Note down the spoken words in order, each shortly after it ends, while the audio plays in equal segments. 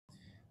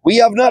We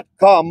have not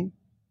come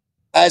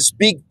as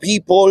big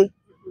people.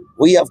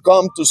 We have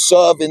come to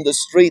serve in the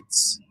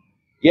streets.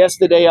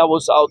 Yesterday I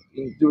was out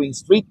doing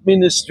street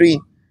ministry.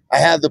 I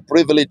had the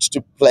privilege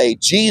to play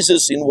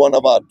Jesus in one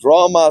of our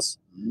dramas,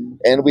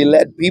 and we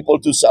led people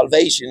to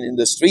salvation in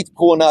the street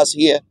corners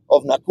here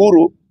of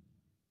Nakuru.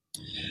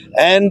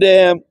 And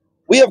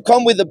we have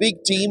come with a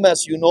big team,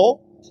 as you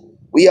know.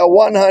 We are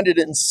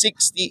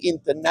 160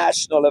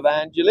 international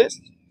evangelists,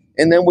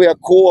 and then we are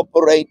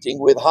cooperating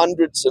with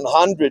hundreds and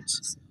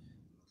hundreds,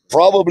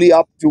 probably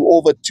up to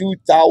over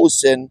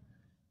 2,000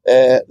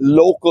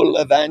 local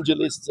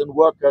evangelists and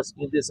workers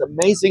in this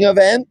amazing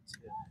event,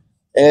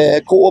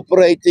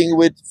 cooperating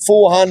with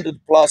 400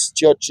 plus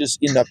churches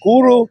in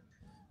Nakuru,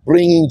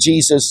 bringing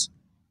Jesus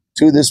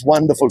to this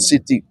wonderful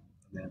city.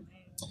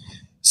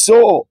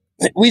 So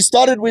we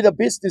started with a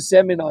business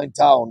seminar in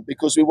town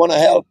because we want to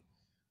help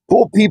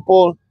poor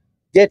people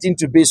get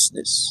into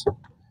business.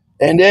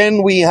 And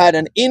then we had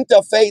an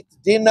interfaith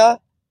dinner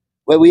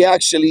where we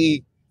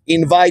actually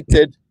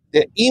invited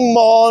the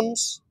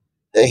imams,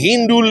 the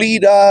Hindu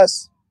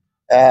leaders,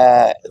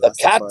 the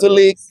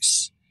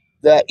Catholics,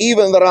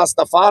 even the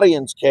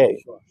Rastafarians came.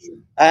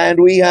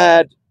 And we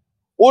had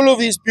all of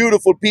these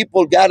beautiful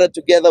people gathered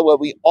together where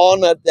we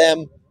honored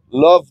them,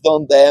 loved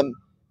on them,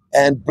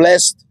 and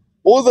blessed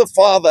all the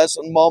fathers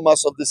and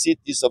mamas of the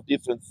cities of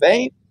different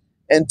faith,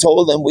 and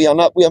told them we have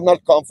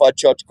not come for a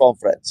church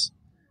conference.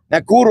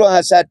 Nakuru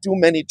has had too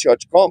many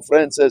church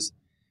conferences.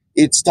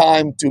 It's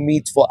time to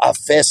meet for a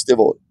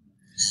festival.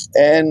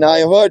 And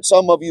I heard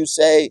some of you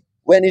say,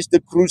 when is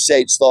the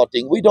crusade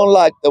starting? We don't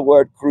like the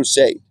word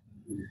crusade.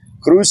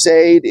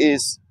 Crusade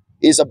is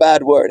a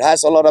bad word,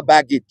 has a lot of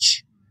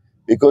baggage,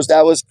 because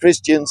that was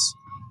Christians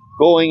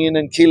going in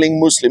and killing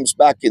Muslims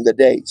back in the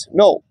days.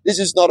 No, this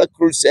is not a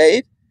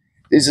crusade.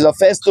 This is a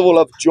festival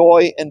of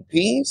joy and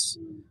peace.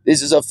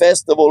 This is a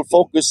festival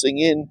focusing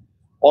in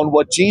on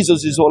what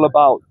Jesus is all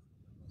about,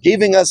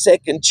 giving a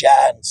second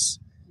chance,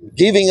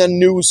 giving a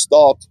new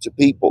start to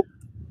people.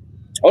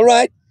 All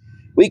right,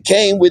 we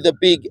came with a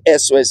big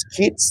SOS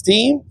Kids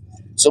team.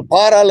 So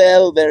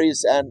parallel, there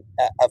is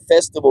a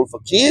festival for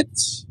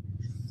kids.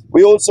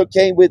 We also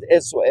came with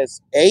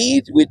SOS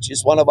Aid, which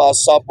is one of our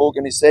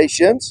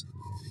sub-organizations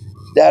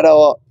that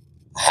are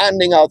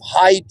handing out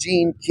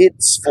hygiene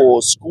kits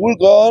for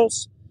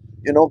schoolgirls.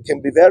 You know, it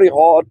can be very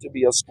hard to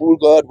be a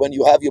schoolgirl when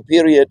you have your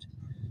period.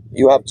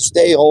 You have to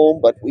stay home,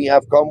 but we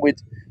have come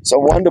with some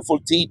wonderful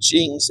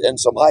teachings and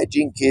some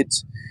hygiene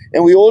kits.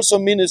 And we also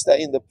minister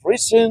in the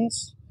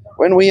prisons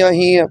when we are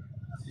here.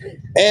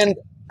 And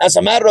as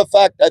a matter of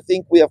fact, I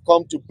think we have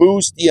come to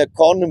boost the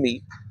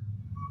economy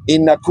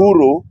in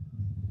Nakuru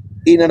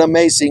in an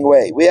amazing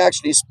way. We're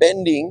actually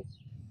spending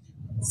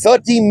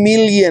 30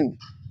 million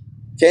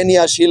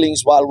Kenya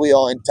shillings while we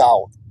are in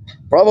town.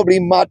 Probably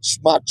much,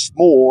 much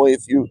more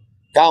if you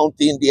count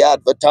in the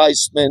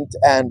advertisement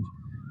and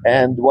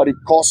what it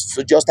costs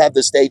to just have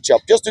the stage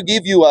up. Just to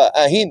give you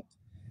a hint,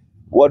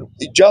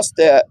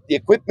 the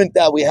equipment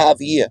that we have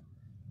here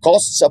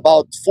costs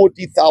about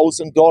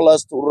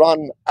 $40,000 to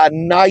run a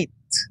night.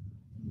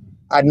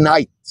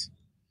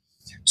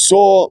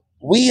 So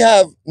we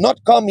have not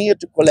come here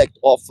to collect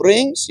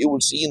offerings. You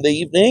will see in the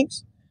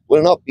evenings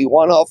will not be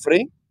one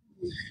offering.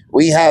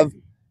 We have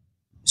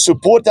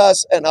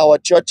supporters and our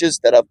churches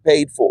that have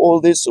paid for all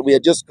this. So we are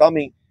just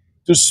coming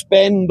to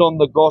spend on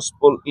the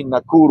gospel in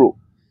Nakuru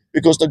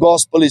because the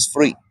gospel is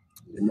free.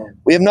 Amen.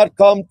 We have not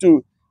come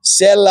to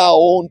sell our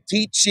own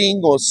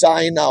teaching or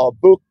sign our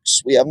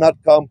books. We have not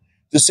come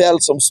to sell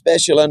some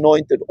special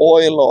anointed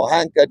oil or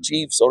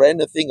handkerchiefs or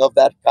anything of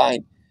that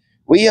kind.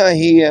 We are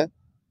here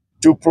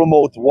to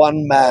promote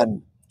one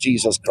man,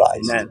 Jesus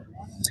Christ. Amen.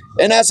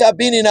 And as I've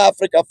been in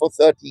Africa for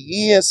 30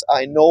 years,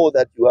 I know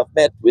that you have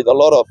met with a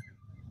lot of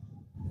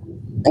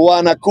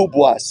Bwana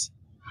Kubwas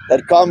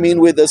that come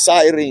in with the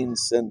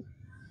sirens, and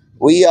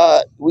we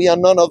are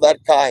none of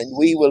that kind.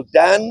 We will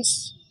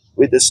dance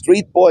with the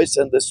street boys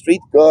and the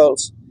street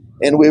girls,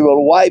 and we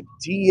will wipe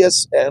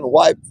tears and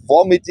wipe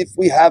vomit if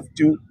we have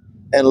to,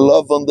 and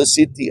love on the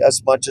city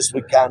as much as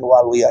we can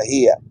while we are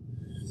here.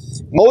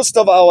 Most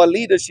of our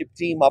leadership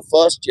team are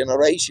first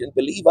generation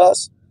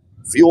believers.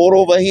 Fior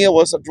over here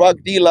was a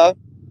drug dealer.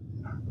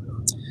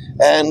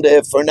 And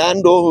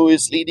Fernando, who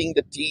is leading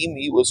the team,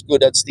 he was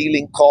good at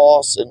stealing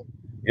cars and,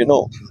 you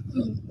know.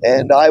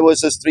 And I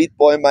was a street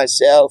boy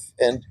myself.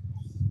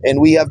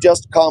 And we have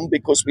just come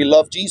because we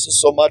love Jesus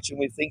so much and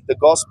we think the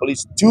gospel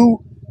is too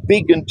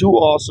big and too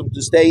awesome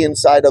to stay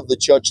inside of the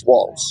church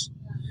walls.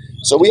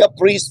 So we are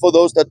priests for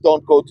those that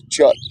don't go to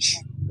church,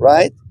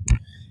 right?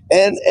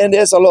 And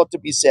there's a lot to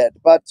be said.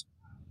 But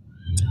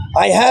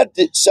I had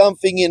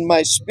something in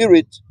my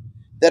spirit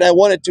that I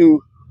wanted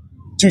to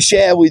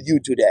share with you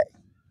today.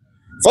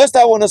 First,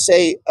 I want to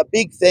say a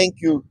big thank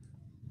you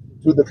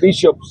to the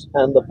bishops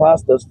and the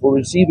pastors for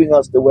receiving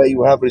us the way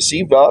you have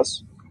received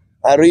us.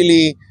 I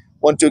really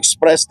want to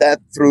express that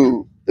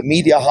through the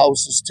media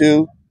houses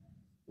too.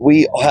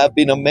 We have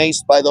been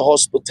amazed by the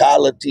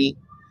hospitality.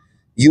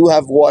 You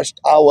have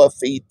washed our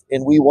feet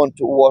and we want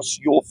to wash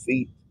your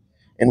feet.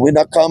 And we're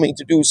not coming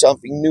to do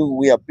something new.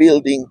 We are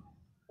building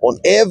on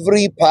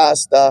every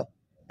pastor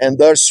and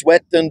their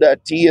sweat and their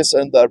tears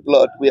and their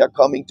blood. We are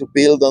coming to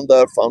build on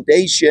their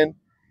foundation,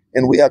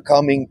 and we are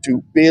coming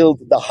to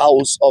build the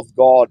house of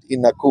God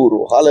in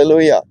Nakuru.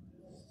 Hallelujah.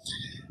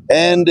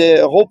 And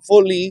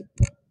hopefully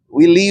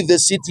we leave the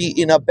city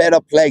in a better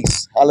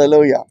place.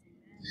 Hallelujah.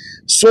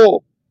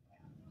 So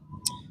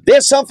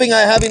there's something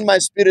I have in my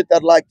spirit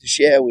I'd like to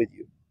share with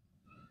you.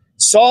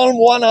 Psalm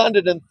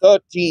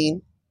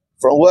 113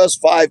 from verse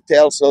 5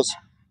 tells us,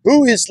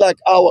 who is like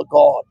our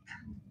God,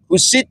 who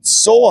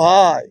sits so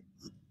high,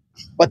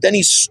 but then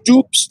he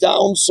stoops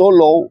down so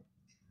low,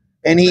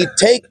 and he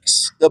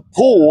takes the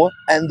poor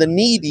and the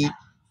needy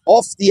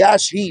off the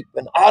ash heap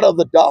and out of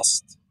the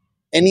dust,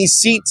 and he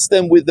seats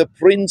them with the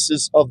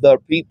princes of their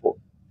people.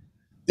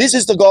 This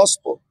is the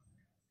gospel.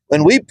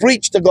 When we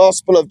preach the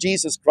gospel of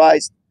Jesus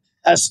Christ,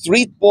 a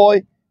street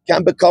boy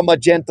can become a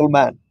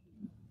gentleman.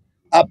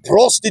 A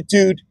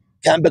prostitute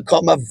can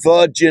become a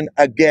virgin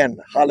again.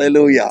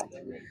 Hallelujah.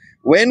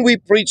 When we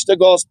preach the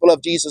gospel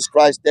of Jesus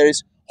Christ, there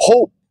is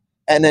hope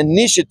and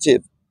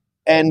initiative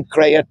and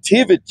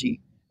creativity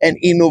and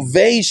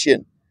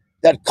innovation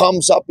that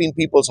comes up in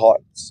people's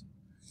hearts.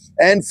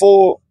 And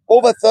for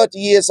over 30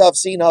 years, I've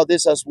seen how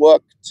this has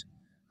worked.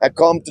 I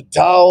come to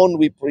town,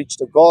 we preach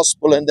the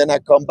gospel, and then I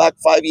come back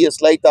 5 years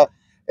later,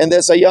 and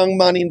there's a young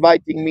man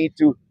inviting me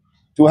to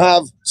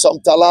have some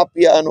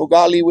tilapia and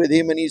ugali with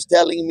him, and he's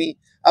telling me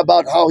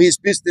about how his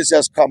business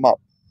has come up.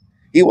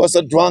 He was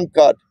a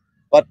drunkard,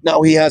 but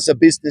now he has a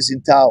business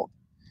in town.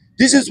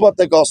 This is what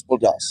the gospel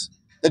does.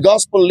 The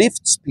gospel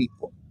lifts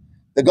people.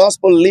 The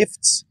gospel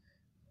lifts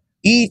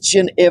each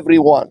and every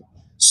one.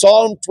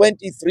 Psalm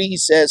 23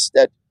 says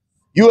that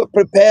you have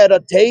prepared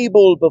a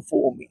table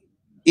before me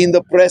in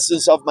the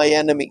presence of my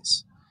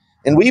enemies.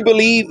 And we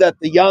believe that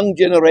the young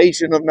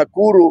generation of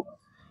Nakuru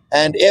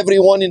and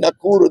everyone in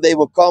Nakuru, they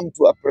will come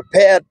to a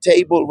prepared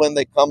table when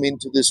they come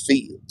into this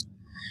field,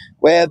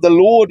 where the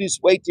Lord is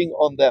waiting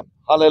on them.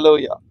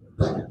 Hallelujah.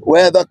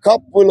 Where the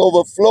cup will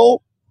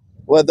overflow,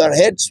 where their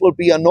heads will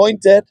be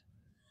anointed.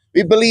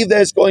 We believe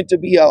there's going to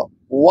be a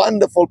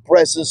wonderful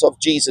presence of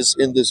Jesus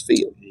in this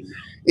field.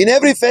 In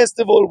every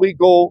festival we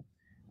go,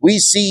 we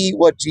see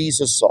what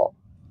Jesus saw.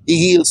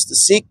 He heals the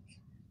sick,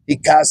 he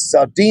casts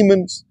out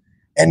demons,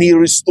 and he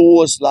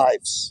restores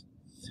lives.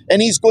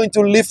 And he's going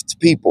to lift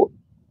people.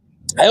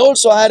 I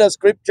also had a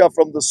scripture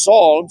from the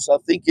Psalms. I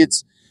think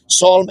it's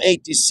Psalm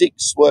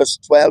 86, verse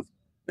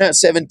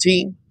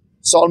 17.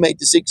 Psalm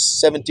 86,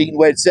 17,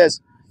 where it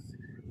says,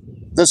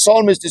 the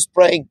psalmist is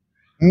praying,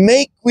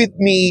 make with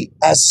me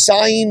a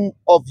sign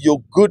of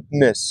your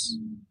goodness,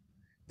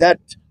 that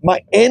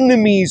my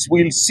enemies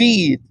will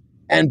see it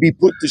and be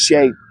put to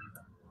shame.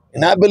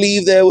 And I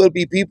believe there will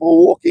be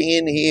people walking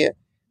in here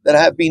that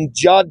have been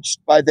judged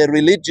by the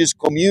religious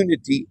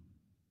community.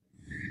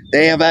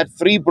 They have had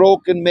 3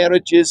 broken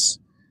marriages.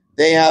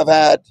 They have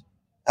had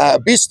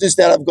business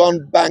that have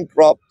gone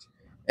bankrupt,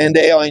 and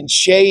they are in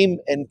shame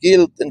and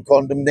guilt and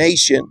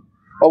condemnation.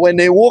 But when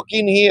they walk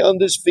in here on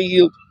this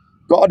field,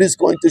 God is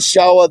going to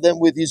shower them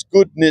with his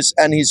goodness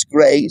and his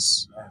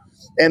grace.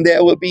 And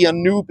there will be a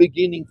new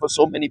beginning for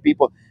so many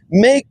people.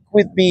 Make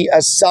with me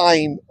a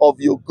sign of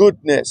your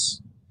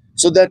goodness,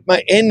 so that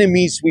my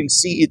enemies will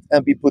see it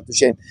and be put to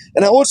shame.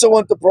 And I also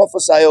want to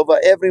prophesy over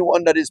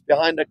everyone that is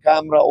behind a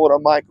camera or a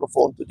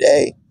microphone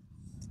today.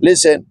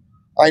 Listen,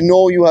 I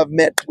know you have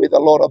met with a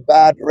lot of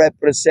bad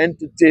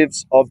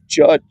representatives of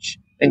church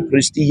and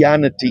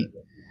Christianity.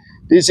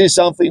 This is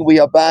something we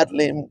are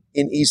battling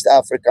in East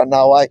Africa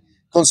now. I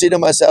consider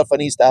myself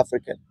an East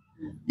African.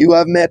 You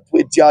have met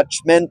with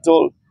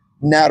judgmental,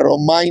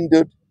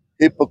 narrow-minded,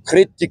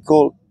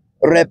 hypocritical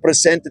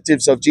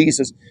representatives of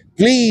Jesus.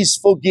 Please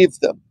forgive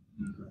them.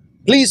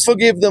 Please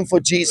forgive them for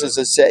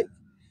Jesus' sake.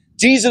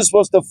 Jesus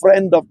was the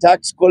friend of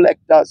tax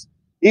collectors.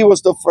 He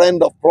was the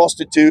friend of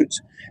prostitutes.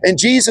 And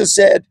Jesus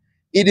said,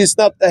 it is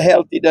not the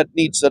healthy that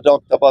needs a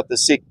doctor, but the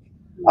sick.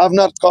 I've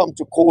not come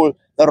to call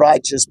the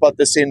righteous, but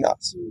the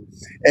sinners.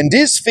 And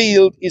this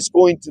field is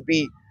going to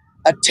be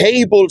a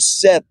table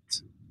set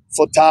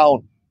for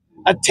town.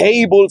 A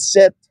table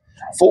set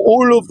for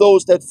all of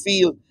those that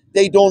feel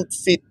they don't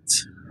fit.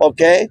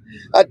 Okay?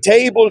 A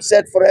table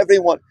set for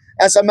everyone.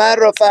 As a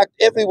matter of fact,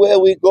 everywhere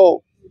we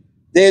go,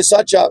 there's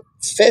such a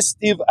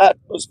festive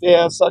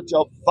atmosphere, such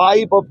a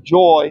vibe of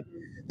joy,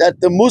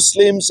 that the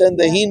Muslims and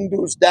the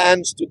Hindus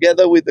dance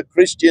together with the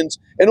Christians,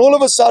 and all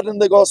of a sudden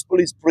the gospel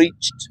is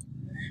preached.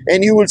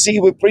 And you will see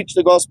we preach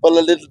the gospel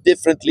a little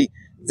differently,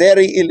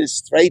 very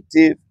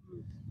illustrative.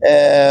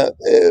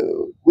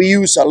 We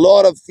use a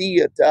lot of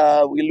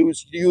theater, we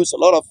use a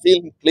lot of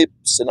film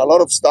clips and a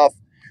lot of stuff,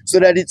 so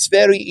that it's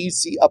very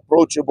easy,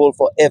 approachable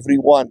for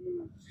everyone.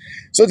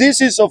 So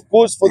this is, of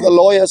course, for the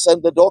lawyers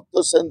and the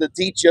doctors and the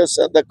teachers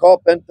and the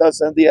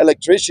carpenters and the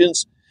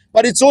electricians,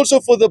 but it's also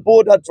for the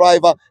border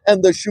driver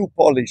and the shoe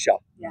polisher.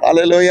 Yeah.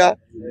 Hallelujah.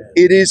 Yeah.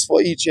 It is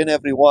for each and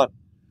every one.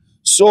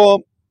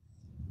 So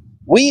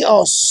we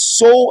are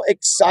so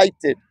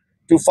excited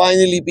to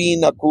finally be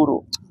in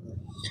Nakuru.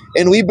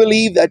 And we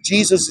believe that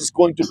Jesus is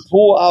going to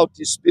pour out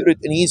His Spirit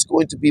and He's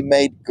going to be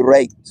made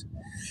great.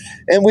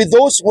 And with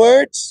those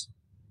words,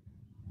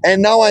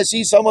 and now I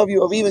see some of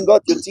you have even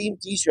got your team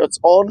t-shirts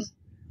on.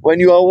 When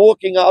you are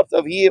walking out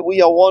of here,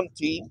 we are one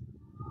team.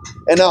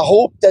 And I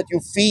hope that you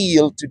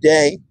feel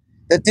today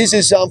that this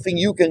is something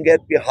you can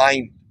get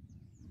behind.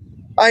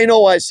 I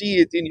know I see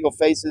it in your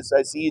faces,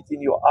 I see it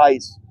in your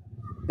eyes,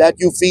 that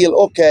you feel,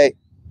 okay,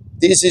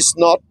 this is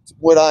not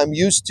what I'm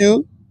used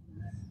to.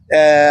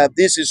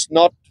 This is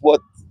not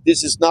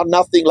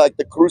nothing like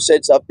the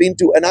crusades I've been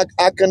to. And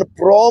I can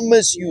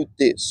promise you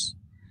this.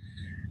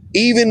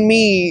 Even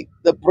me,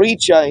 the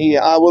preacher here,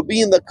 I will be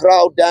in the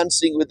crowd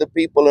dancing with the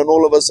people, and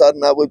all of a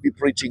sudden I will be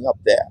preaching up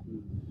there.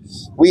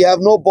 We have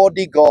no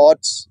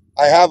bodyguards.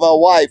 I have a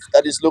wife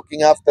that is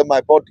looking after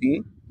my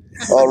body,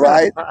 all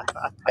right?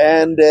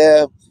 And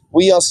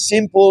we are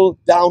simple,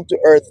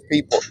 down-to-earth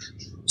people.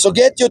 So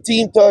get your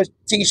team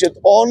t-shirt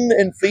on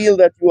and feel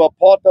that you are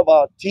part of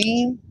our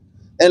team,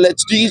 and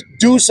let's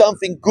do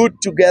something good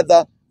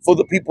together for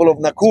the people of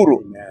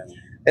Nakuru. Amen.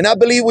 And I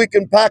believe we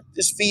can pack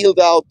this field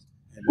out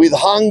with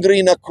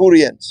hungry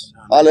Nakurians.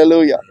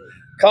 Hallelujah.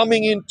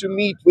 Coming in to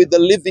meet with the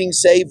living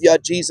Savior,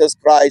 Jesus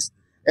Christ,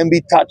 and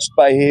be touched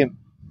by Him.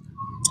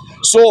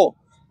 So,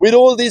 with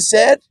all this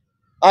said,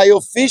 I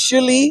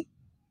officially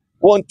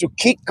want to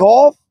kick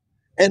off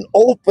and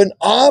open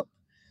up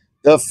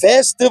the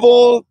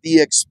festival, the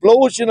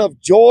Explosion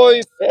of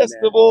Joy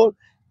Festival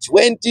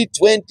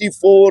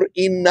 2024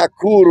 in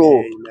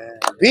Nakuru.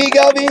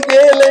 Piga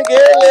vigele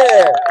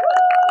gele.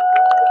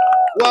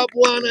 Kwa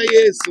Bwana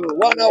Yesu,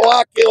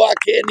 wanawake wa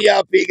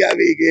Kenya piga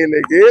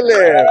vigele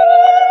gele.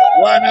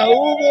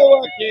 Wanaume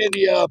wa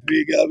Kenya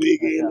piga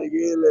vigele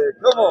gele.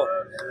 Come on.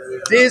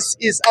 This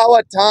is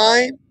our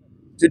time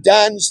to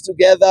dance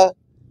together,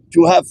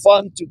 to have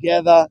fun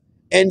together,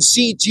 and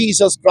see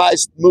Jesus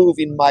Christ move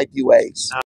in mighty ways.